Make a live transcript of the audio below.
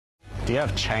Do you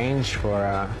have change for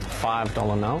a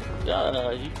 $5 note? Yeah,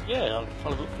 I'll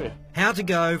try to look for you. How to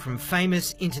go from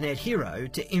famous internet hero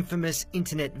to infamous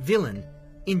internet villain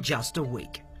in just a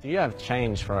week. Do you have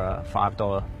change for a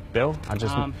 $5 bill? I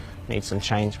just need some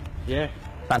change. Yeah.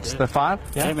 That's the 5?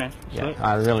 Yeah, man. Yeah,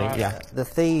 I really, yeah. The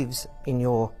thieves in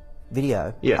your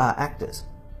video are actors.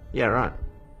 Yeah, right.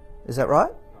 Is that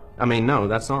right? I mean, no,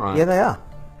 that's not right. Yeah, they are.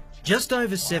 Just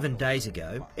over 7 days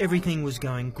ago, everything was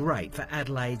going great for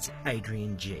Adelaide's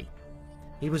Adrian Gee.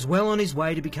 He was well on his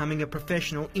way to becoming a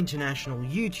professional international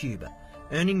YouTuber,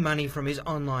 earning money from his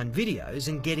online videos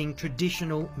and getting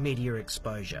traditional media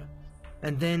exposure.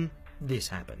 And then this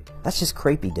happened. That's just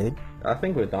creepy, dude. I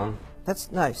think we're done.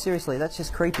 No, seriously, that's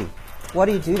just creepy. Why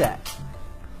do you do that?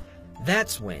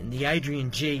 That's when the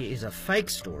Adrian Gee is a fake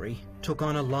story took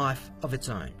on a life of its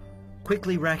own,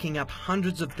 quickly racking up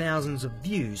hundreds of thousands of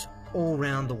views all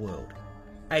around the world.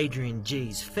 Adrian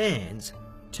Gee's fans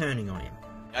turning on him.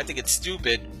 I think it's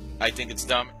stupid. I think it's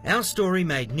dumb. Our story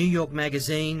made New York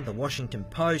Magazine, The Washington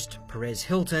Post, Perez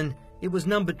Hilton. It was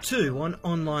 #2 on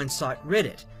online site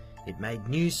Reddit. It made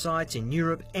news sites in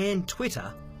Europe and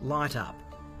Twitter light up.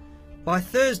 By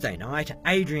Thursday night,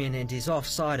 Adrian and his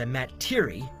off-sider Matt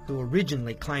Thierry, who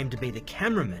originally claimed to be the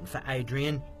cameraman for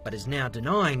Adrian but is now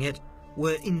denying it,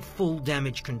 were in full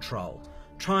damage control,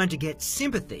 trying to get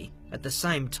sympathy at the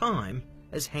same time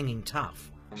as hanging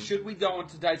tough. Should we go on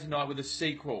today tonight with a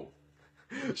sequel?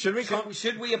 Should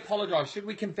we apologise? Should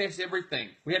we confess everything?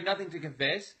 We have nothing to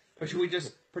confess, but should we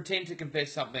just pretend to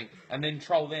confess something and then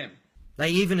troll them? They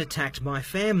even attacked my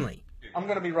family. I'm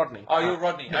going to be Rodney. Oh, you're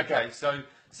Rodney. Okay, so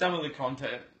some of the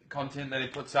content that he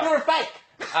puts up... You're a fake!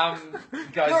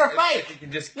 Guys, you're a fake! You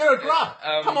can just, you're a grub!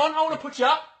 Come on, I want to put you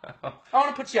up! I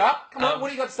want to put you up! Come on, what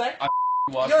do you got to say?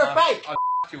 You're a fake! I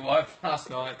your wife last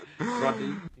night,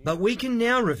 Rodney. But we can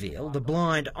now reveal the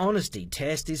blind honesty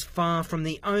test is far from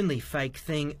the only fake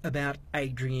thing about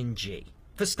Adrian Gee.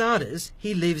 For starters,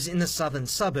 he lives in the southern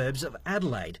suburbs of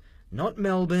Adelaide, not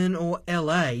Melbourne or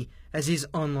LA, as his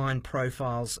online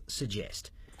profiles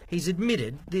suggest. He's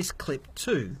admitted this clip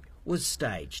too was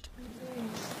staged.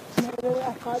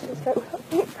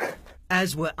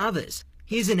 As were others.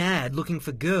 Here's an ad looking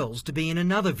for girls to be in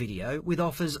another video with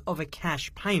offers of a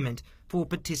cash payment for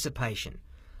participation.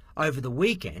 Over the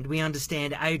weekend, we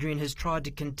understand Adrian has tried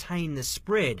to contain the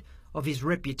spread of his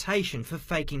reputation for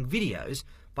faking videos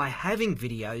by having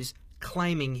videos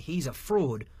claiming he's a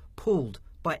fraud pulled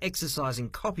by exercising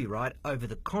copyright over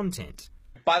the content.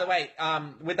 By the way,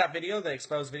 with that video, the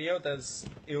exposed video,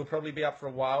 it will probably be up for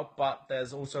a while, but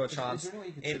there's also a chance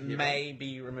it may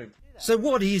be removed. So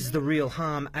what is the real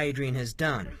harm Adrian has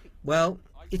done? Well,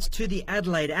 it's to the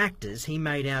Adelaide actors he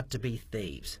made out to be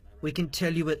thieves. We can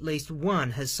tell you at least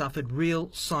one has suffered real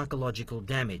psychological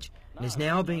damage and is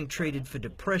now being treated for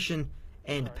depression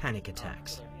and panic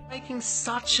attacks. Making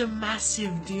such a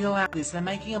massive deal out of this. They're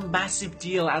making a massive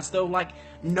deal as though like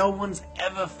no one's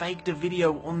ever faked a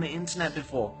video on the internet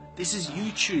before. This is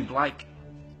YouTube, like...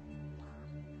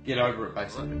 Get over it,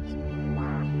 basically.